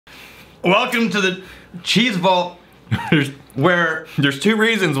Welcome to the Cheese Vault, where There's two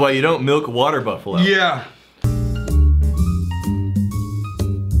reasons why you don't milk water buffalo. yeah.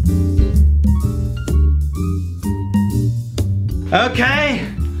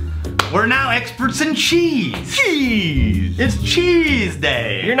 Okay, we're now experts in cheese. Cheese! It's cheese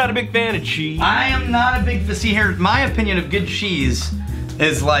day. You're not a big fan of cheese. I am not a big, see here, my opinion of good cheese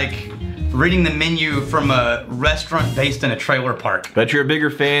is like reading the menu from a restaurant based in a trailer park. Bet you're a bigger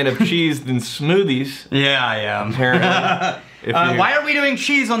fan of cheese than smoothies. Yeah, I am. Apparently. Why are we doing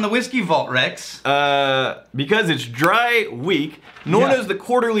cheese on the Whiskey Vault, Rex? Because it's dry week, known Yeah. as the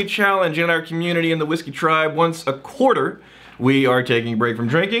quarterly challenge in our community in the Whiskey Tribe. Once a quarter, we are taking a break from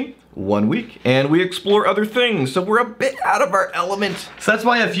drinking, 1 week, and we explore other things, so we're a bit out of our element. So that's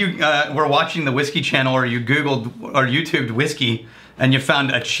why if you were watching the Whiskey Channel or you Googled or YouTubed whiskey and you found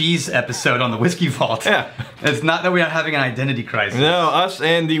a cheese episode on the Whiskey Vault, Yeah. it's not that we are having an identity crisis. No, us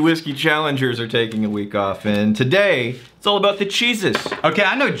and the Whiskey Challengers are taking a week off, and today, it's all about the cheeses. Okay,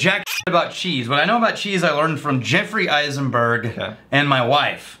 I know jack about cheese. What I know about cheese I learned from Jeffrey Eisenberg and my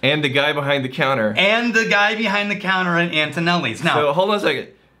wife. And the guy behind the counter. And the guy behind the counter at Antonelli's. Now, So, hold on a second.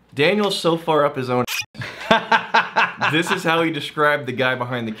 Daniel's so far up his own This is how he described the guy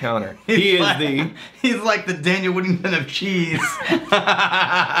behind the counter. He's like the Daniel Whittington of cheese.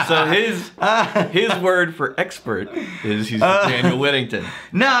 So his word for expert is he's the Daniel Whittington.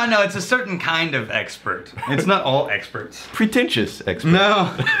 No, it's a certain kind of expert. It's not all experts. Pretentious expert.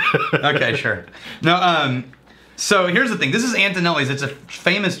 No. Okay, sure. No, so here's the thing. This is Antonelli's. It's a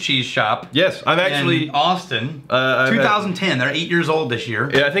famous cheese shop. Yes, I'm actually in Austin. I've 2010. They're 8 years old this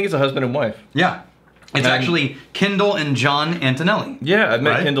year. Yeah, I think it's a husband and wife. Yeah. It's actually Kendall and John Antonelli. Yeah, I've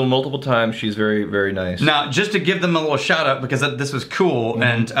met Right? Kendall multiple times. She's very, very nice. Now, just to give them a little shout out because this was cool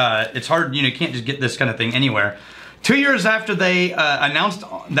and it's hard, you can't just get this kind of thing anywhere. 2 years after they announced,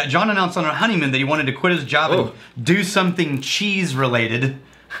 that John announced on our honeymoon that he wanted to quit his job and do something cheese related.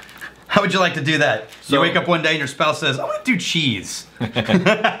 How would you like to do that? So, you wake up one day and your spouse says, I want to do cheese.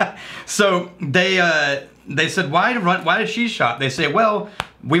 So they said, why a cheese shop? They say, well,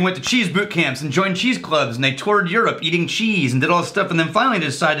 we went to cheese boot camps and joined cheese clubs and they toured Europe eating cheese and did all this stuff and then finally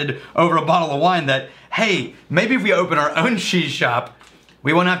decided over a bottle of wine that, hey, maybe if we open our own cheese shop,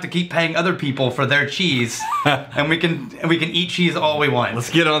 we won't have to keep paying other people for their cheese and we can eat cheese all we want. Let's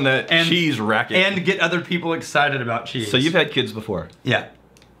get on that cheese racket. And get other people excited about cheese. So you've had kids before? Yeah.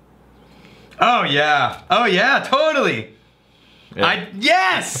 Oh yeah. Oh yeah, totally. Yeah.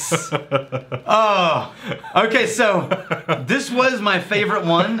 Yes! Oh, okay, so this was my favorite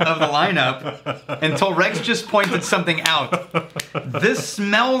one of the lineup until Rex just pointed something out. This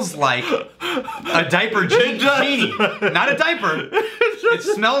smells like a diaper genie. Not a diaper. It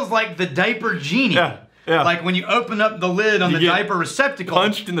smells like the diaper genie. Yeah. Like when you open up the lid on the diaper receptacle.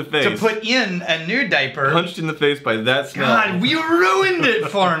 Punched in the face. To put in a new diaper. Punched in the face by that smell. God, you ruined it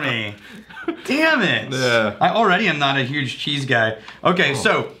for me. Damn it. Yeah. I already am not a huge cheese guy. Okay,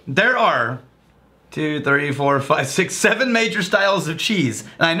 so there are 2, 3, 4, 5, 6, 7 major styles of cheese.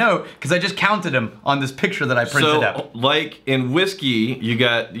 And I know, because I just counted them on this picture that I printed up. Like in whiskey, you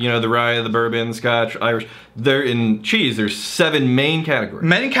got, the rye, the bourbon, scotch, Irish. In cheese, there's 7 main categories.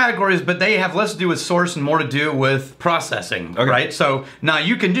 Many categories, but they have less to do with source and more to do with processing, right? So now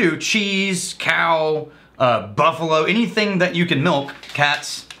you can do cheese, cow, buffalo, anything that you can milk,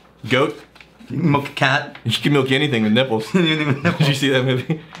 cats. Goat. You can milk a cat. You can milk anything with nipples. Did you see that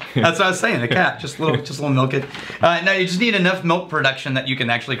movie? That's what I was saying, a cat, just a little milk it. Now you just need enough milk production that you can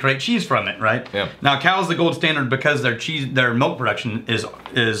actually create cheese from it, right? Yeah. Now cow's the gold standard because their milk production is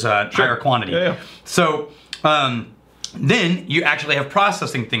higher quantity. Yeah. So then you actually have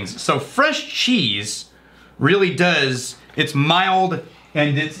processing things. So fresh cheese really does, it's mild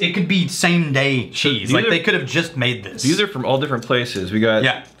and it could be same day cheese. Like they could have just made this. These are from all different places. We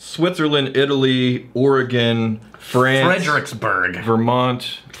got Switzerland, Italy, Oregon, France, Fredericksburg,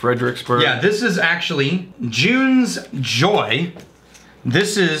 Vermont, Fredericksburg. Yeah, this is actually June's Joy.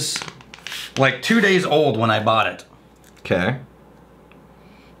 This is like 2 days old when I bought it. Okay.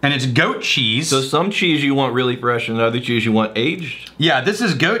 And it's goat cheese. So some cheese you want really fresh and other cheese you want aged? Yeah, this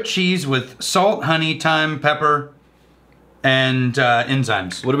is goat cheese with salt, honey, thyme, pepper, and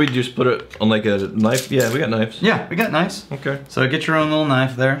enzymes. What do we just put it on, like a knife? Yeah, we got knives. Yeah, we got knives. Okay. So get your own little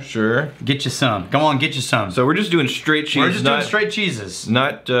knife there. Sure. Get you some. Come on, get you some. So we're just doing straight cheese. We're just doing straight cheeses.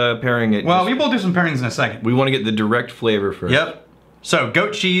 Not pairing it. Well, we will do some pairings in a second. We want to get the direct flavor first. Yep. So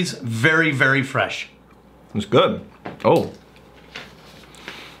goat cheese, very, very fresh. It's good. Oh.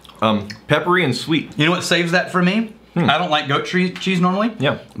 Peppery and sweet. You know what saves that for me? I don't like goat cheese normally.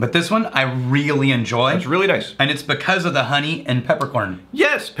 Yeah. But this one I really enjoy. It's really nice. And it's because of the honey and peppercorn.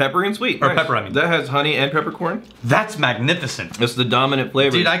 Yes, pepper and sweet. Or nice. pepper, I mean. That has honey and peppercorn. That's magnificent. That's the dominant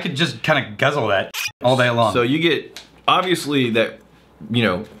flavor. Dude, I could just kind of guzzle that all day long. So you get, obviously, that, you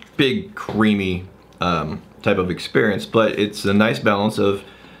know, big, creamy type of experience, but it's a nice balance of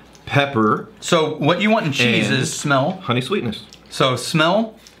pepper. So what you want in cheese is smell. Honey sweetness. So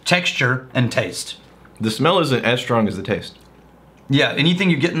smell, texture, and taste. The smell isn't as strong as the taste. Yeah, anything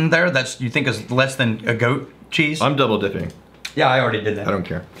you get in there that's you think is less than a goat cheese? I'm double dipping. Yeah, I already did that. I don't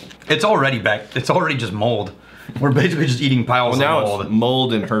care. It's already back. It's already just mold. We're basically just eating piles Well, now of mold. it's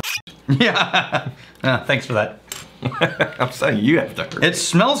mold and herb. Yeah. Thanks for that. I'm saying you have to hurt. It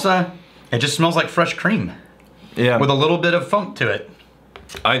smells, it just smells like fresh cream. Yeah. With a little bit of funk to it.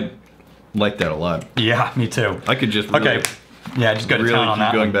 I like that a lot. Yeah, me too. I could just really, Okay. Yeah, just go to really town on keep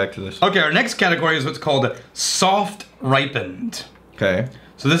that going one. back to this. Okay, our next category is what's called soft ripened. Okay.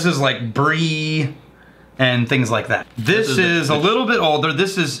 So this is like brie and things like that. This is a little bit older.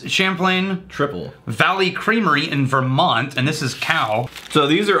 This is Champlain Triple. Valley Creamery in Vermont, and this is cow. So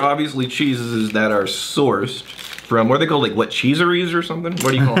these are obviously cheeses that are sourced from, what are they called, like what, cheeseries or something?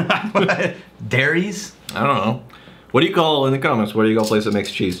 What do you call them? Dairies? I don't know. What do you call, in the comments, what do you call a place that makes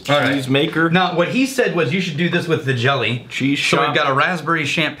cheese? All Cheese maker? Now, what he said was you should do this with the jelly. Cheese So shop. we've got a raspberry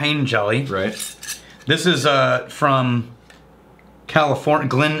champagne jelly. Right. This is from California,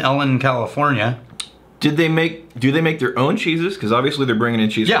 Glen Ellen, California. Do they make their own cheeses? Because obviously they're bringing in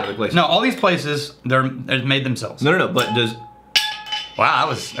cheese from other places. No, all these places, they're made themselves. No, but does Wow, that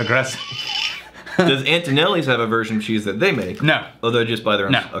was aggressive. does Antonelli's have a version of cheese that they make? No. Oh, they just buy their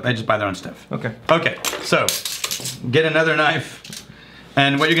own No, stuff? they just buy their own stuff. Okay. Okay, so get another knife,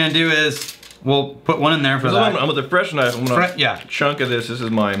 and what you're gonna do is we'll put one in there for that. I'm with a fresh knife. I'm gonna Yeah. chunk of this. This is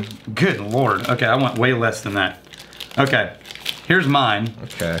mine. Good lord. Okay, I want way less than that. Okay, here's mine.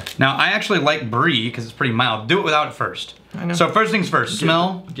 Okay. Now I actually like brie because it's pretty mild. Do it without it first. I know. So first things first,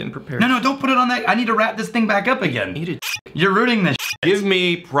 smell. Getting prepared. No, don't put it on that. I need to wrap this thing back up again. Eat it. You're rooting this. Give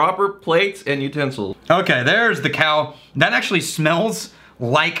me proper plates and utensils. Okay, there's the cow. That actually smells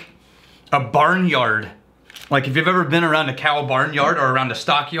like a barnyard. Like if you've ever been around a cow barnyard or around a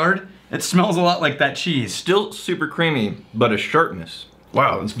stockyard, it smells a lot like that cheese. Still super creamy, but a sharpness.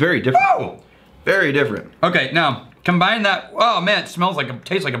 Wow, it's very different. Whoa! Very different. Okay, now combine that. Oh man, it smells like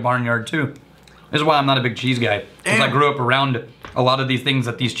tastes like a barnyard too. This is why I'm not a big cheese guy. Because I grew up around a lot of these things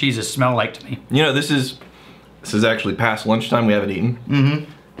that these cheeses smell like to me. You know, this is actually past lunchtime. We haven't eaten.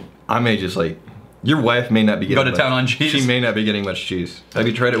 Mm-hmm. I may just like, your wife may not be getting Go to town on cheese. She may not be getting much cheese. Have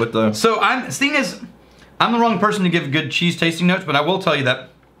you tried it with the? So thing is, I'm the wrong person to give good cheese tasting notes, but I will tell you that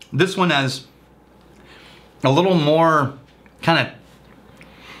this one has a little more kind of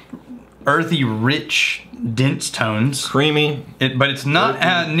earthy, rich, dense tones. Creamy. But it's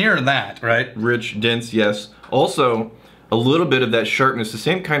not near that, right? Rich, dense, yes. Also, a little bit of that sharpness, the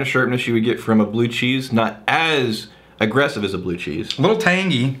same kind of sharpness you would get from a blue cheese, not as aggressive as a blue cheese. A little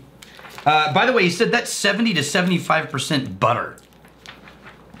tangy. By the way, he said that's 70 to 75% butter.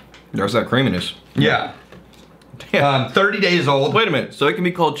 There's that creaminess. Yeah. 30 days old. Wait a minute, so it can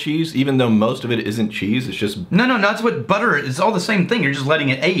be called cheese even though most of it isn't cheese, it's just... No, that's what butter is. It's all the same thing. You're just letting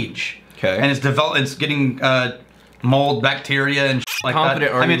it age. Okay. And it's getting mold, bacteria, and like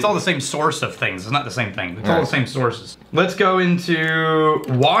that. I mean, it's all the same source of things. It's not the same thing. It's all the same sources. Let's go into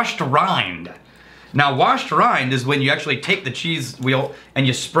washed rind. Now, washed rind is when you actually take the cheese wheel and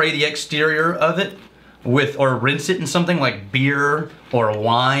you spray the exterior of it or rinse it in something like beer or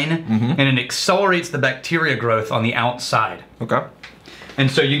wine, and it accelerates the bacteria growth on the outside. Okay. And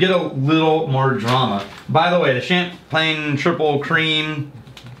so you get a little more drama. By the way, the Champlain Triple Cream,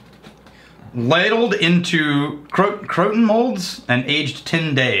 ladled into croton molds and aged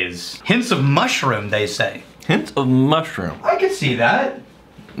 10 days. Hints of mushroom, they say. Hints of mushroom. I could see that.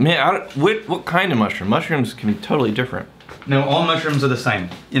 Man, what kind of mushroom? Mushrooms can be totally different. No, all mushrooms are the same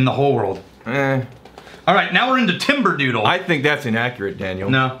in the whole world. All right, now we're into timberdoodle. I think that's inaccurate, Daniel.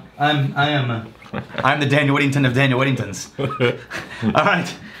 No, I'm the Daniel Whittington of Daniel Whittingtons. All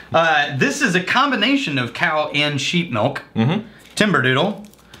right, this is a combination of cow and sheep milk. Timberdoodle,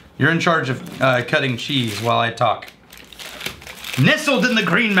 you're in charge of cutting cheese while I talk. Nestled in the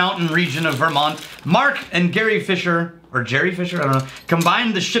Green Mountain region of Vermont, Mark and Gary Fisher, or Jerry Fisher, I don't know,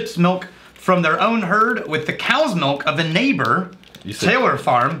 combined the ship's milk from their own herd with the cow's milk of a neighbor, Taylor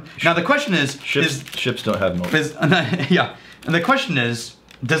Farm. Now the question is, ships don't have milk. Yeah, and the question is,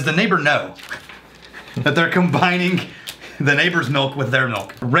 does the neighbor know that they're combining the neighbor's milk with their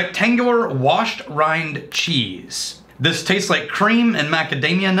milk? Rectangular washed rind cheese. This tastes like cream and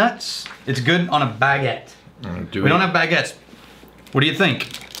macadamia nuts. It's good on a baguette. We don't have baguettes. What do you think?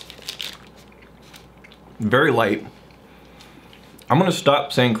 Very light. I'm gonna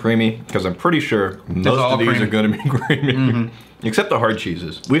stop saying creamy because I'm pretty sure most of these are gonna be creamy. Except the hard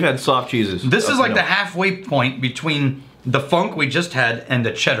cheeses. We've had soft cheeses. This is like the halfway point between the funk we just had and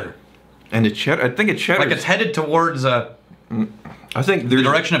the cheddar. And the cheddar, I think it's cheddar. Like it's headed towards I think the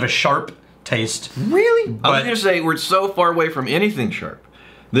direction of a sharp taste. Really? But, I was gonna say we're so far away from anything sharp.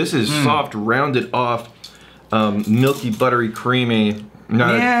 This is soft, rounded off, milky, buttery, creamy.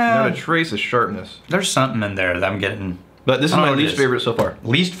 Not a trace of sharpness. There's something in there that I'm getting. But this is my least favorite so far.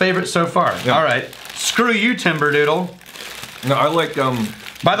 Least favorite so far. Yeah. All right. Screw you, Timberdoodle. No, I like.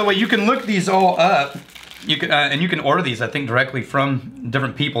 By the way, you can look these all up. You can and you can order these, I think, directly from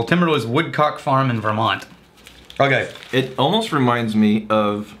different people. Timberdoodle is Woodcock Farm in Vermont. Okay. It almost reminds me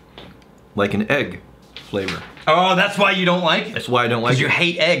of like an egg flavor. Oh, that's why you don't like it. That's why I don't like it. Because you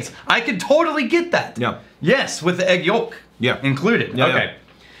hate eggs. I could totally get that. Yeah. Yes, with the egg yolk. Yeah. Included. Yeah, okay.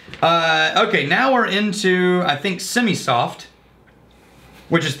 Okay, now we're into, I think, semi-soft,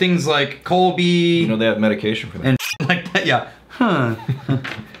 which is things like Colby. You know they have medication for that. And like that, yeah. Huh.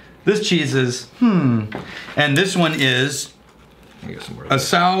 This cheese is, And this one is a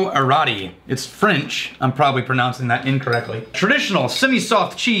Sao Arati. It's French. I'm probably pronouncing that incorrectly. Traditional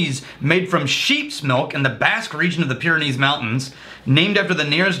semi-soft cheese made from sheep's milk in the Basque region of the Pyrenees Mountains, named after the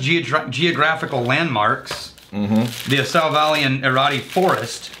nearest geographical landmarks, the Asau Valley and Irradi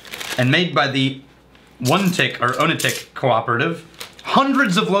Forest, and made by the Onetik Cooperative.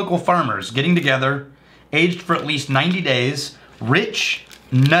 Hundreds of local farmers getting together, aged for at least 90 days, rich,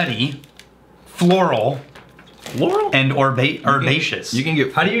 nutty, floral, and herbaceous. You can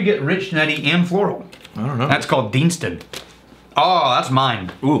get. How do you get rich, nutty, and floral? I don't know. That's called Deanston. Oh, that's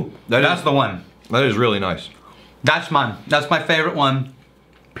mine. Ooh, that's the one. That is really nice. That's mine. That's my favorite one.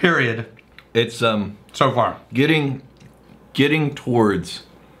 Period. It's so far getting towards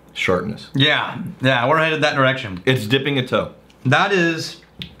sharpness. Yeah, we're headed that direction. It's dipping a toe. That is.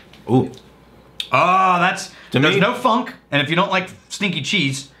 Ooh. Oh, that's. There's me, no funk, and if you don't like stinky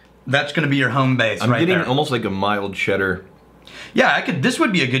cheese, that's going to be your home base. I'm right getting there. almost like a mild cheddar. Yeah, this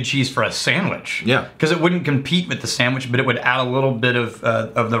would be a good cheese for a sandwich. Yeah. Because it wouldn't compete with the sandwich, but it would add a little bit of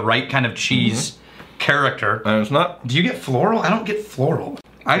the right kind of cheese character. And it's not. Do you get floral? I don't get floral.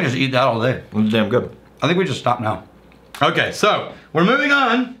 I just eat that all day. It's damn good. I think we just stop now. Okay, so we're moving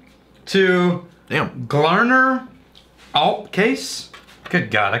on to Glarner Alpcase. Good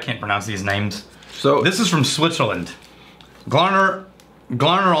God, I can't pronounce these names. So this is from Switzerland. Glarner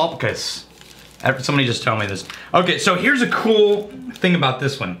Alpcase. Somebody just told me this. Okay, so here's a cool thing about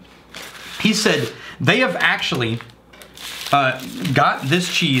this one. He said they have actually got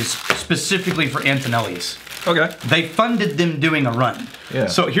this cheese specifically for Antonelli's. Okay. They funded them doing a run. Yeah.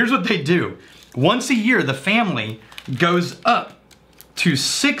 So here's what they do. Once a year, the family goes up to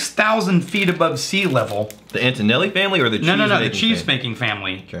 6,000 feet above sea level. The Antonelli family or the cheese making the cheese making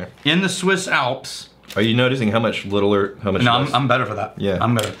family. Okay. In the Swiss Alps. Are you noticing how much littler, how much less? I'm better for that. Yeah.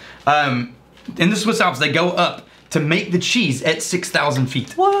 I'm better. In the Swiss Alps, they go up to make the cheese at 6,000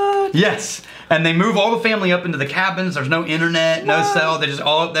 feet. What? Yes. And they move all the family up into the cabins. There's no internet, no cell. They're just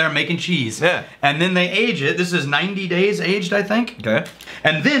all up there making cheese. Yeah. And then they age it. This is 90 days aged, I think. Okay.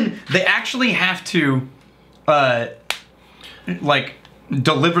 And then they actually have to, like,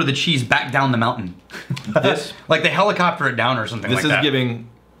 deliver the cheese back down the mountain. Like they helicopter it down or something like that. This is giving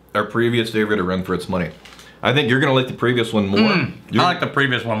our previous favorite a run for its money. I think you're gonna like the previous one more. I like the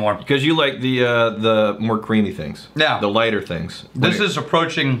previous one more. Because you like the more creamy things. Yeah. The lighter things. This is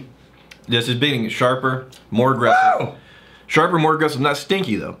approaching. This is being sharper, more aggressive. Whoa! Sharper, more aggressive. Not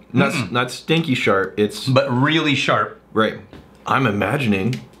stinky though. Not stinky sharp. It's but really sharp. Right. I'm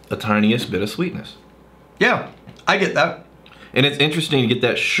imagining the tiniest bit of sweetness. Yeah, I get that. And it's interesting to get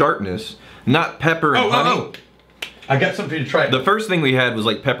that sharpness, not pepper and honey. I got something to try. The first thing we had was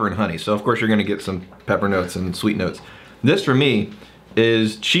like pepper and honey, so of course you're gonna get some pepper notes and sweet notes. This for me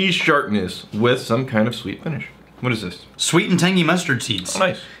is cheese sharpness with some kind of sweet finish. What is this? Sweet and tangy mustard seeds. Oh,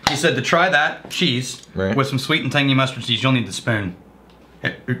 nice. He said to try that cheese with some sweet and tangy mustard seeds, you'll need the spoon.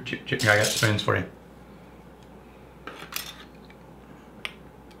 Here, I got spoons for you.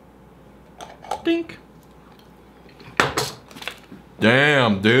 Dink.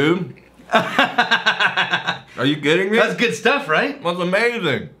 Damn, dude. Are you kidding me? That's good stuff, right? That's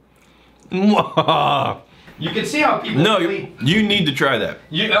amazing. You can see how people. No, you need to try that.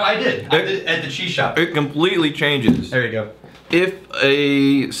 I did at the cheese shop. It completely changes. There you go. If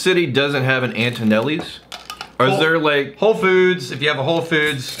a city doesn't have an Antonelli's, Is there like Whole Foods? If you have a Whole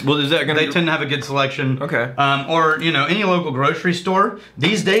Foods, well, is that gonna? they tend to have a good selection. Okay. Or you know, any local grocery store.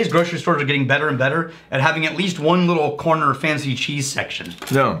 These days, grocery stores are getting better and better at having at least one little corner fancy cheese section.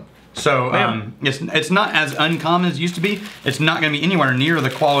 No. So it's not as uncommon as it used to be. It's not going to be anywhere near the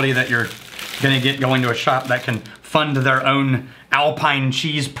quality that you're going to get going to a shop that can fund their own Alpine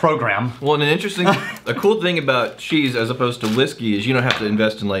cheese program. Well, and a cool thing about cheese as opposed to whiskey is you don't have to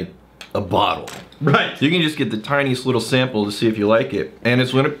invest in like a bottle. Right. You can just get the tiniest little sample to see if you like it. And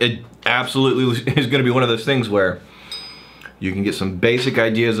it absolutely is going to be one of those things where you can get some basic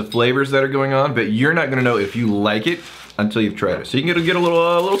ideas of flavors that are going on, but you're not going to know if you like it until you've tried it. So you can get a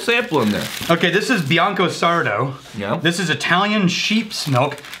little sample in there. Okay, this is Bianco Sardo. Yeah. This is Italian sheep's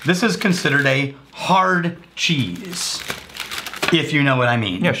milk. This is considered a hard cheese, if you know what I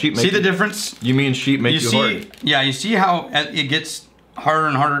mean. Yeah, sheep. See the difference? You mean sheep make you hard? Yeah, you see how it gets harder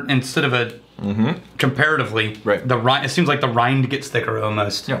and harder instead of a comparatively. Right. The rind. It seems like the rind gets thicker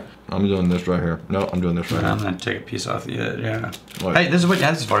almost. Yeah. I'm doing this right here. No, I'm doing this right I'm here. gonna take a piece off the edge. Yeah. What? Hey, this is what.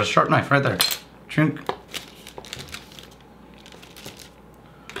 Yeah, this is for a sharp knife right there. Chink.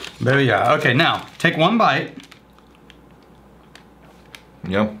 There we go. Okay, now take one bite.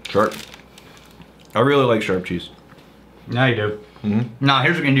 Yeah, sharp. I really like sharp cheese. Now you do. Now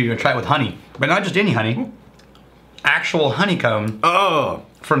here's what you're gonna do. You're gonna try it with honey, but not just any honey. Actual honeycomb. Oh,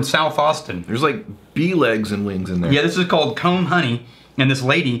 from South Austin. There's like bee legs and wings in there. Yeah, this is called comb honey, and this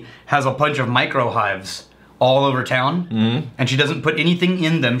lady has a bunch of micro hives all over town, and she doesn't put anything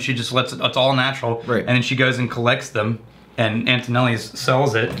in them. She just lets it. It's all natural, right? And then she goes and collects them, and Antonelli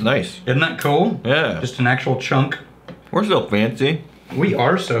sells it. Nice. Isn't that cool? Yeah. Just an actual chunk. We're so fancy. We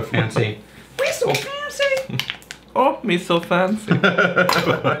are so fancy. We're so fancy. Oh, me so fancy.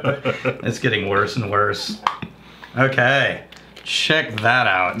 It's getting worse and worse. Okay, check that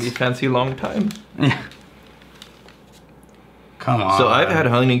out. Me fancy long time. Yeah. Come on. So I've had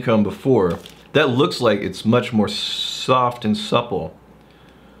honeycomb before. That looks like it's much more soft and supple.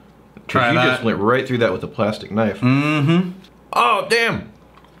 Try you that. just went right through that with a plastic knife. Mm-hmm. Oh, damn.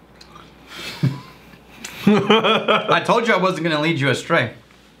 I told you I wasn't going to lead you astray.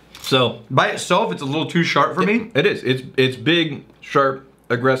 So by itself, it's a little too sharp for me. It is. It's big, sharp,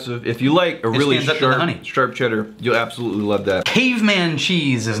 aggressive. If you like a really sharp cheddar, you'll absolutely love that. Caveman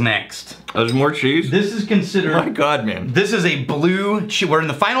cheese is next. Oh, there's more cheese? This is considered... My God, man. This is a blue cheese. We're in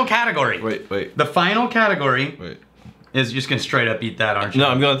the final category. Wait. The final category is you're just going to straight up eat that, aren't you? No,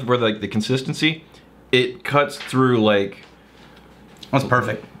 I'm going for like the consistency. It cuts through like... That's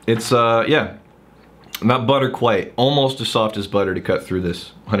perfect. It's, yeah. Not butter quite. Almost as soft as butter to cut through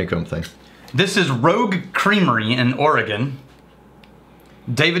this honeycomb thing. This is Rogue Creamery in Oregon.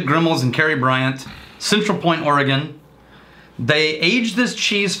 David Grimmels and Carrie Bryant, Central Point, Oregon. They aged this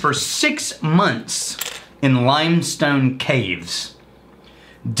cheese for 6 months in limestone caves.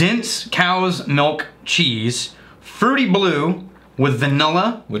 Dense cow's milk cheese, fruity blue with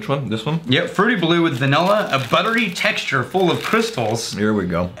vanilla. Which one? This one? Yep, fruity blue with vanilla, a buttery texture full of crystals. Here we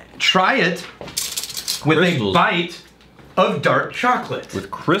go. Try it with a bite of dark chocolate.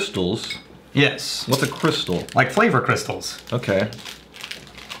 With crystals? Yes. What's a crystal? Like flavor crystals. Okay.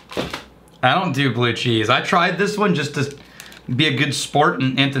 I don't do blue cheese. I tried this one just to be a good sport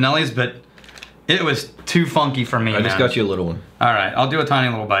in Antonelli's, but it was too funky for me, I just got you a little one. All right, I'll do a tiny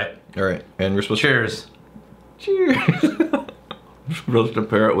little bite. All right, and we're supposed Cheers. Cheers. We're supposed to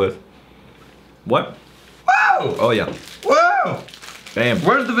pair it with... What? Whoa! Oh, yeah. Whoa! Bam.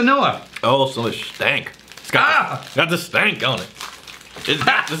 Where's the vanilla? Oh, so much stank. It's got the stank on it. It's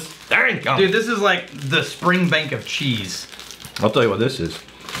got the stank on it. Dude, this is like the spring bank of cheese. I'll tell you what this is.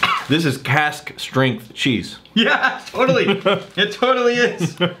 This is cask strength cheese. Yeah, totally. It totally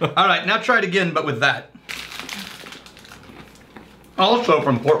is. All right, now try it again, but with that. Also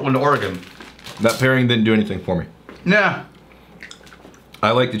from Portland, Oregon. That pairing didn't do anything for me. Yeah.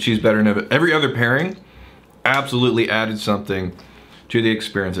 I like the cheese better than every other pairing. Absolutely added something to the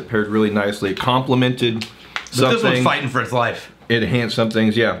experience. It paired really nicely. It complemented something. But this one's fighting for its life. It enhanced some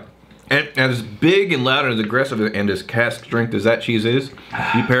things, yeah. And as big and loud and as aggressive and as cask strength as that cheese is,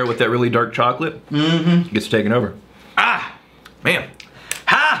 you pair it with that really dark chocolate, it gets taken over. Ah! Man.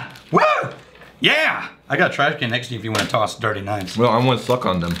 Ha! Woo! Yeah! I got a trash can next to you if you want to toss dirty knives. Well, I want to suck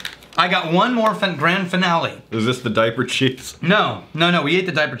on them. I got one more grand finale. Is this the diaper cheese? No, we ate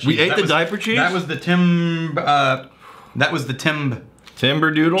the diaper cheese. We ate the diaper cheese? That was the Timberdoodle?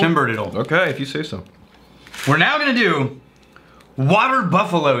 Timberdoodle. Okay, if you say so. We're now gonna do water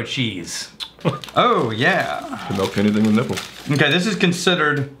buffalo cheese. Oh yeah. Can milk anything with nipples. Okay, this is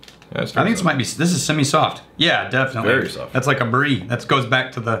considered. Yeah, I think this is semi-soft. Yeah, definitely. Very soft. That's like a brie. That goes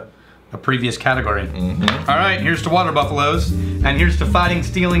back to a previous category. All right, here's to water buffaloes, and here's to fighting,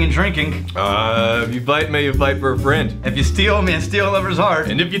 stealing, and drinking. If you fight, may you fight for a friend. If you steal, may you steal a lover's heart.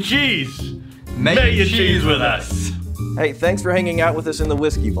 And if you cheese, may you cheese with us. Hey, thanks for hanging out with us in the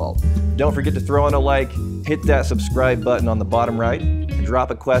Whiskey Vault. Don't forget to throw in a like, hit that subscribe button on the bottom right, and drop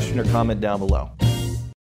a question or comment down below.